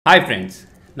Hi friends,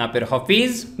 నా పేరు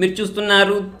హఫీజ్. మీరు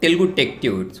చూస్తున్నారు తెలుగు టెక్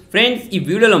ట్యూట్స్. ఫ్రెండ్స్, ఈ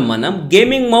వీడియోలో మనం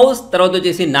గేమింగ్ మౌస్ తర్వాత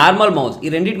వచ్చేసి నార్మల్ మౌస్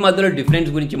ఈ రెండింటి మధ్యలో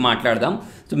డిఫరెన్స్ గురించి మాట్లాడదాం.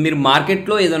 సో మీరు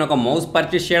మార్కెట్లో ఏదైనా ఒక మౌస్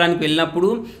పర్చేస్ చేయడానికి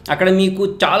వెళ్ళినప్పుడు అక్కడ మీకు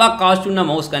చాలా కాస్ట్ ఉన్న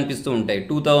మౌస్ కనిపిస్తూ ఉంటాయి.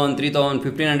 2000, 3000,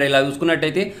 1500 ఇలా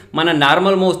చూసుకున్నట్టయితే మన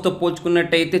నార్మల్ మౌస్తో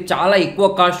పోల్చుకున్నట్టయితే చాలా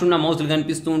ఎక్కువ కాస్ట్ ఉన్న మౌస్లు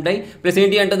కనిపిస్తూ ఉంటాయి. ప్లస్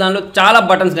ఏంటి అంటే దానిలో చాలా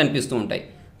బటన్స్ కనిపిస్తూ ఉంటాయి.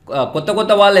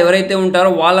 కొత్త వాళ్ళు ఎవరైతే ఉంటారో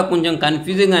వాళ్ళకు కొంచెం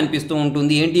కన్ఫ్యూజింగ్ అనిపిస్తూ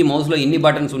ఉంటుంది, ఏంటి ఈ మౌస్లో ఇన్ని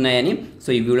బటన్స్ ఉన్నాయని. సో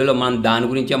ఈ వీడియోలో మనం దాని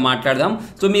గురించే మాట్లాడదాం.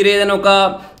 సో మీరు ఏదైనా ఒక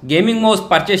గేమింగ్ మౌస్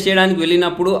పర్చేస్ చేయడానికి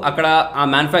వెళ్ళినప్పుడు అక్కడ ఆ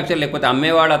మ్యానుఫ్యాక్చర్ లేకపోతే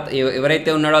అమ్మేవాడు ఎవరైతే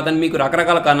ఉన్నాడో అతను మీకు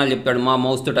రకరకాల కారణాలు చెప్తాడు. మా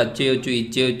మౌస్తో టచ్ చేయొచ్చు,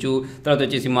 ఇది చేయొచ్చు, తర్వాత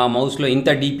వచ్చేసి మా మౌస్లో ఇంత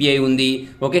DPI ఉంది,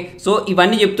 ఓకే. సో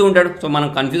ఇవన్నీ చెప్తూ ఉంటాడు. సో మనం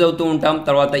కన్ఫ్యూజ్ అవుతూ ఉంటాం.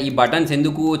 తర్వాత ఈ బటన్స్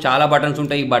ఎందుకు, చాలా బటన్స్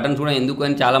ఉంటాయి, ఈ బటన్స్ కూడా ఎందుకు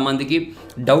అని చాలామందికి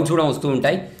డౌట్స్ కూడా వస్తూ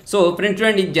ఉంటాయి. సో ఫ్రెండ్స్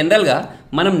చూడండి, జనరల్గా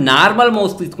మనం నార్మల్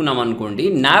మౌస్ తీసుకున్నాం అనుకోండి,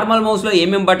 నార్మల్ మౌస్లో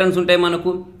ఏమేమి బటన్స్ ఉంటాయి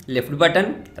మనకు? లెఫ్ట్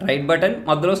బటన్, రైట్ బటన్,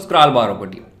 మధ్యలో స్క్రాల్ బార్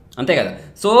ఒకటి, అంతే కదా.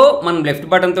 సో మనం లెఫ్ట్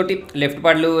బటన్ తోటి లెఫ్ట్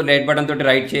పనులు, రైట్ బటన్ తోటి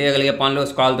రైట్ చేయగలిగే పనులు,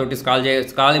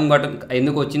 స్క్రాలింగ్ బటన్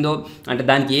ఎందుకు వచ్చిందో అంటే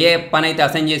దానికి ఏ పని అయితే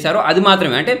అసైన్ చేశారో అది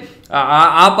మాత్రమే, అంటే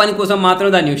ఆ పని కోసం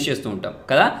మాత్రమే దాన్ని యూజ్ చేస్తూ ఉంటాం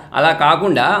కదా. అలా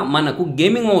కాకుండా మనకు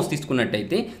గేమింగ్ మౌస్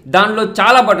తీసుకున్నట్టయితే దాంట్లో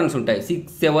చాలా బటన్స్ ఉంటాయి. 6,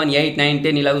 7, 8, 9,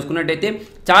 10 ఇలా చూసుకున్నట్టయితే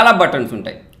చాలా బటన్స్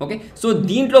ఉంటాయి, ఓకే. సో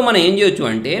దీంట్లో మనం ఏం చేయొచ్చు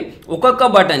అంటే ఒక్కొక్క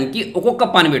బటన్కి ఒక్కొక్క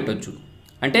పని పెట్టవచ్చు.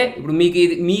 అంటే ఇప్పుడు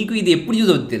మీకు ఇది ఎప్పుడు యూజ్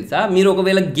అవుతుంది తెలుసా? మీరు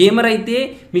ఒకవేళ గేమర్ అయితే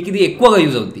మీకు ఇది ఎక్కువగా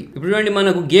యూజ్ అవుతుంది. ఇప్పుడు చూడండి,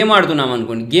 మనకు గేమ్ ఆడుతున్నాం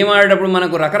అనుకోండి, గేమ్ ఆడేటప్పుడు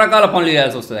మనకు రకరకాల పనులు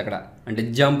చేయాల్సి వస్తుంది అక్కడ. అంటే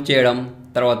జంప్ చేయడం,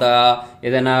 తర్వాత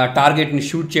ఏదైనా టార్గెట్ని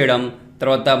షూట్ చేయడం,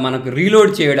 తర్వాత మనకు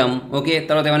రీలోడ్ చేయడం, ఓకే.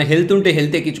 తర్వాత ఏమైనా హెల్త్ ఉంటే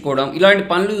హెల్త్ ఎక్కించుకోవడం, ఇలాంటి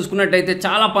పనులు చూసుకున్నట్టయితే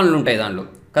చాలా పనులు ఉంటాయి దానిలో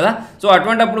కదా. సో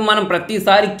అటువంటిప్పుడు మనం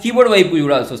ప్రతిసారి కీబోర్డ్ వైపు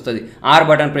చూడాల్సి వస్తుంది. R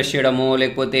బటన్ ప్రెస్ చేయడము,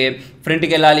 లేకపోతే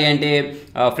ఫ్రంట్కి వెళ్ళాలి అంటే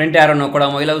ఫ్రంట్ యారో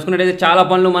నొక్కడము, ఇలా చూసుకున్నట్టయితే చాలా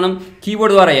పనులు మనం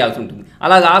కీబోర్డ్ ద్వారా చేయాల్సి ఉంటుంది.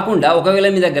 అలా కాకుండా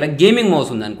ఒకవేళ మీ దగ్గర గేమింగ్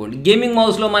మౌస్ ఉంది, గేమింగ్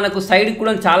మౌస్లో మనకు సైడ్కి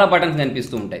కూడా చాలా బటన్స్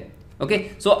కనిపిస్తూ ఉంటాయి, ఓకే.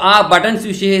 సో ఆ బటన్స్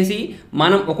యూజ్ చేసి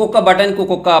మనం ఒక్కొక్క బటన్కి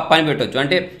ఒక్కొక్క పని పెట్టవచ్చు.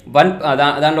 అంటే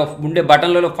దానిలో ఉండే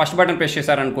బటన్లలో ఫస్ట్ బటన్ ప్రెస్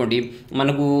చేశారనుకోండి,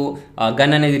 మనకు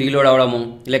గన్ అనేది రీలోడ్ అవ్వడము,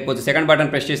 లేకపోతే సెకండ్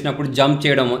బటన్ ప్రెస్ చేసినప్పుడు జంప్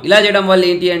చేయడము, ఇలా చేయడం వల్ల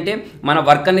ఏంటి అంటే మన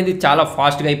వర్క్ అనేది చాలా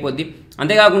ఫాస్ట్గా అయిపోద్ది.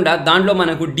 అంతేకాకుండా దాంట్లో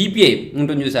మనకు DPI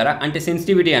ఉంటుంది చూసారా, అంటే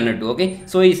సెన్సిటివిటీ అన్నట్టు, ఓకే.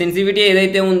 సో ఈ సెన్సిటివిటీ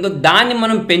ఏదైతే ఉందో దాన్ని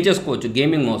మనం పెంచేసుకోవచ్చు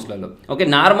గేమింగ్ మౌస్లలో, ఓకే.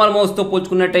 నార్మల్ మౌస్తో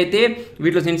పోల్చుకున్నట్టయితే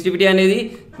వీటిలో సెన్సిటివిటీ అనేది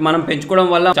మనం పెంచుకోవడం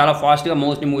వల్ల చాలా ఫాస్ట్గా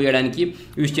మౌస్ని మూవ్ చేయడానికి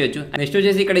యూజ్ చేయొచ్చు. నెక్స్ట్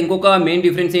వచ్చేసి ఇక్కడ ఇంకొక మెయిన్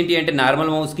డిఫరెన్స్ ఏంటి అంటే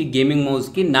నార్మల్ మౌస్కి గేమింగ్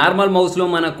మౌస్కి, నార్మల్ మౌస్లో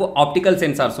మనకు ఆప్టికల్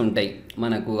సెన్సార్స్ ఉంటాయి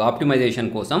మనకు ఆప్టిమైజేషన్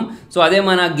కోసం. సో అదే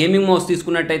మన గేమింగ్ మౌస్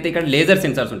తీసుకున్నట్టయితే ఇక్కడ లేజర్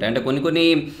సెన్సార్స్ ఉంటాయి. అంటే కొన్ని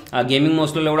గేమింగ్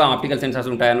మౌస్లలో కూడా ఆప్టికల్ సెన్సార్స్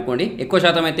ఉంటాయి అనుకోండి. ఎక్కువ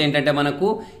శాతం అయితే ఏంటంటే మనకు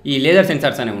ఈ లేజర్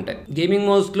సెన్సార్స్ అనేవి ఉంటాయి. గేమింగ్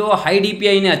మౌస్లో హై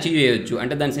DPIని అచీవ్ చేయొచ్చు,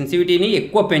 అంటే దాని సెన్సిటివిటీని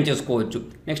ఎక్కువ పెంచేసుకోవచ్చు.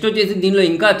 నెక్స్ట్ వచ్చేసి దీనిలో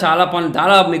ఇంకా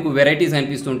చాలా మీకు వెరైటీస్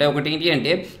కనిపిస్తుంటాయి. ఒకటి ఏంటి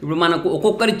అంటే ఇప్పుడు మనకు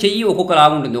ఒక్కొక్కరి చెయ్యి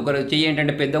ఒక్కొక్కలాగా ఉంటుంది. ఒకరి చెయ్యి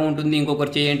ఏంటంటే పెద్దగా ఉంటుంది,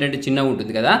 ఇంకొకరి చెయ్యి ఏంటంటే చిన్నగా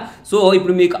ఉంటుంది కదా. సో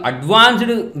ఇప్పుడు మీకు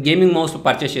అడ్వాన్స్డ్ గేమింగ్ మౌస్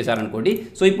పర్చేస్ చేశారనుకోండి,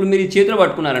 సో ఇప్పుడు మీరు చేతిలో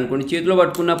పట్టుకున్నారనుకోండి, చేతిలో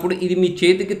పట్టుకున్నప్పుడు ఇది మీ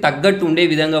చేతికి తగ్గట్టు ఉండే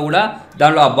విధంగా కూడా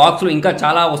దానిలో ఆ బాక్స్లో ఇంకా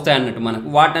చాలా వస్తాయి అన్నట్టు. మనకు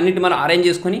వాటన్నిటి మనం అరేంజ్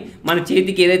చేసుకొని మన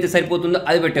చేతికి ఏదైతే సరిపోతుందో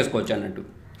అది పెట్టేసుకోవచ్చు అన్నట్టు,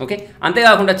 ఓకే.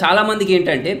 అంతేకాకుండా చాలామందికి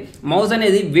ఏంటంటే మౌస్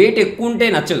అనేది వెయిట్ ఎక్కువ ఉంటే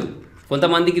నచ్చదు,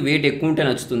 కొంతమందికి వెయిట్ ఎక్కువ ఉంటే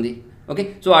నచ్చుతుంది, ఓకే.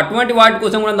 సో అటువంటి వాటి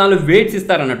కోసం కూడా దానిలో వెయిట్స్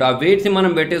ఇస్తారన్నట్టు. ఆ వెయిట్స్ని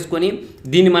మనం పెట్టేసుకొని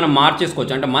దీన్ని మనం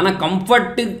మార్చేసుకోవచ్చు, అంటే మన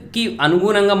కంఫర్ట్కి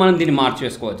అనుగుణంగా మనం దీన్ని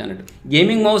మార్చేసుకోవచ్చు అన్నట్టు.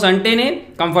 గేమింగ్ మౌస్ అంటేనే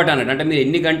కంఫర్ట్ అన్నట్టు, అంటే మీరు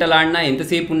ఎన్ని గంటలు ఆడినా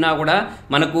ఎంతసేపు ఉన్నా కూడా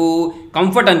మనకు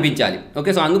కంఫర్ట్ అనిపించాలి,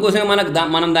 ఓకే. సో అందుకోసమే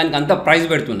మనం దానికి అంత ప్రైస్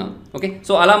పెడుతున్నాం, ఓకే.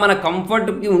 సో అలా మన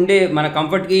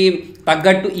కంఫర్ట్కి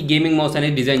తగ్గట్టు ఈ గేమింగ్ మౌస్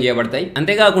అనేది డిజైన్ చేయబడతాయి.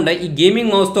 అంతేకాకుండా ఈ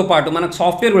గేమింగ్ మౌస్తో పాటు మనకు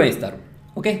సాఫ్ట్వేర్ కూడా ఇస్తారు,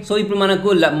 ఓకే. సో ఇప్పుడు మనకు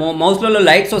మౌస్లలో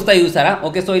లైట్స్ వస్తాయి చూసారా,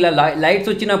 ఓకే. సో ఇలా లైట్స్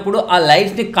వచ్చినప్పుడు ఆ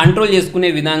లైట్స్ని కంట్రోల్ చేసుకునే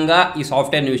విధంగా ఈ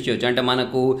సాఫ్ట్వేర్ని యూజ్ చేయొచ్చు. అంటే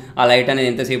మనకు ఆ లైట్ అనేది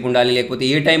ఎంతసేపు ఉండాలి, లేకపోతే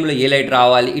ఏ టైంలో ఏ లైట్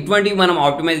రావాలి, ఇటువంటివి మనం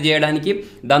ఆప్టిమైజ్ చేయడానికి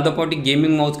దాంతోపాటు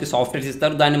గేమింగ్ మౌస్కి సాఫ్ట్వేర్స్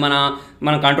ఇస్తారు. దాన్ని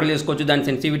మనం కంట్రోల్ చేసుకోవచ్చు, దాని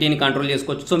సెన్సిటివిటీని కంట్రోల్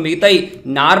చేసుకోవచ్చు. సో మిగతా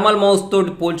నార్మల్ మౌస్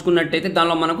తోటి పోల్చుకున్నట్టయితే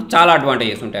దానిలో మనకు చాలా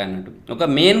అడ్వాంటేజెస్ ఉంటాయి అన్నట్టు. ఒక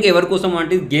మెయిన్గా ఎవరి కోసం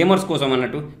అంటే గేమర్స్ కోసం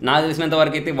అన్నట్టు. నాకు తెలిసినంత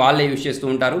వరకు అయితే వాళ్ళే యూజ్ చేస్తూ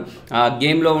ఉంటారు.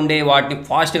 గేమ్లో ఉండే వాటిని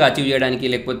ఫాస్ట్గా అచీవ్ చేయడానికి,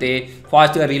 లేకపోతే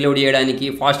ఫాస్ట్గా రీలోడ్ చేయడానికి,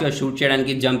 ఫాస్ట్గా షూట్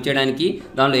చేయడానికి, జంప్ చేయడానికి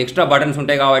దానిలో ఎక్స్ట్రా బటన్స్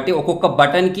ఉంటాయి కాబట్టి ఒక్కొక్క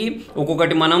బటన్కి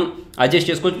ఒక్కొక్కటి మనం అడ్జస్ట్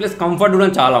చేసుకోవచ్చు. ప్లస్ కంఫర్ట్ కూడా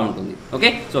చాలా ఉంటుంది, ఓకే.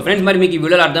 సో ఫ్రెండ్స్, మరి మీకు ఈ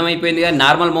వీడియోలో అర్థమైపోయింది కదా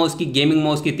నార్మల్ మౌస్కి గేమింగ్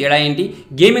మౌస్కి తేడా ఏంటి.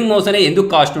 గేమింగ్ మౌస్ అనేది ఎందుకు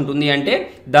కాస్ట్ ఉంటుంది అంటే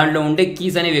దాంట్లో ఉండే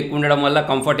కీస్ అనేవి ఎక్కువ ఉండడం వల్ల,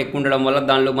 కంఫర్ట్ ఎక్కువ ఉండడం వల్ల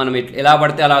దానిలో మనం ఎలా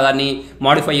పడితే అలా దాన్ని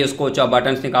మాడిఫై చేసుకోవచ్చు ఆ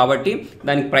బటన్స్ని, కాబట్టి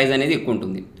దానికి ప్రైస్ అనేది ఎక్కువ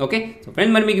ఉంటుంది, ఓకే. సో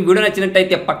ఫ్రెండ్స్, మరి మీకు వీడియో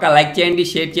నచ్చినట్టయితే పక్కా లైక్ చేయండి,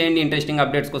 షేర్ చేయండి. ఇంట్రెస్టింగ్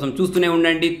అప్డేట్స్ కోసం చూస్తూనే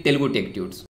ఉండండి తెలుగు టెక్ ట్యూట్స్.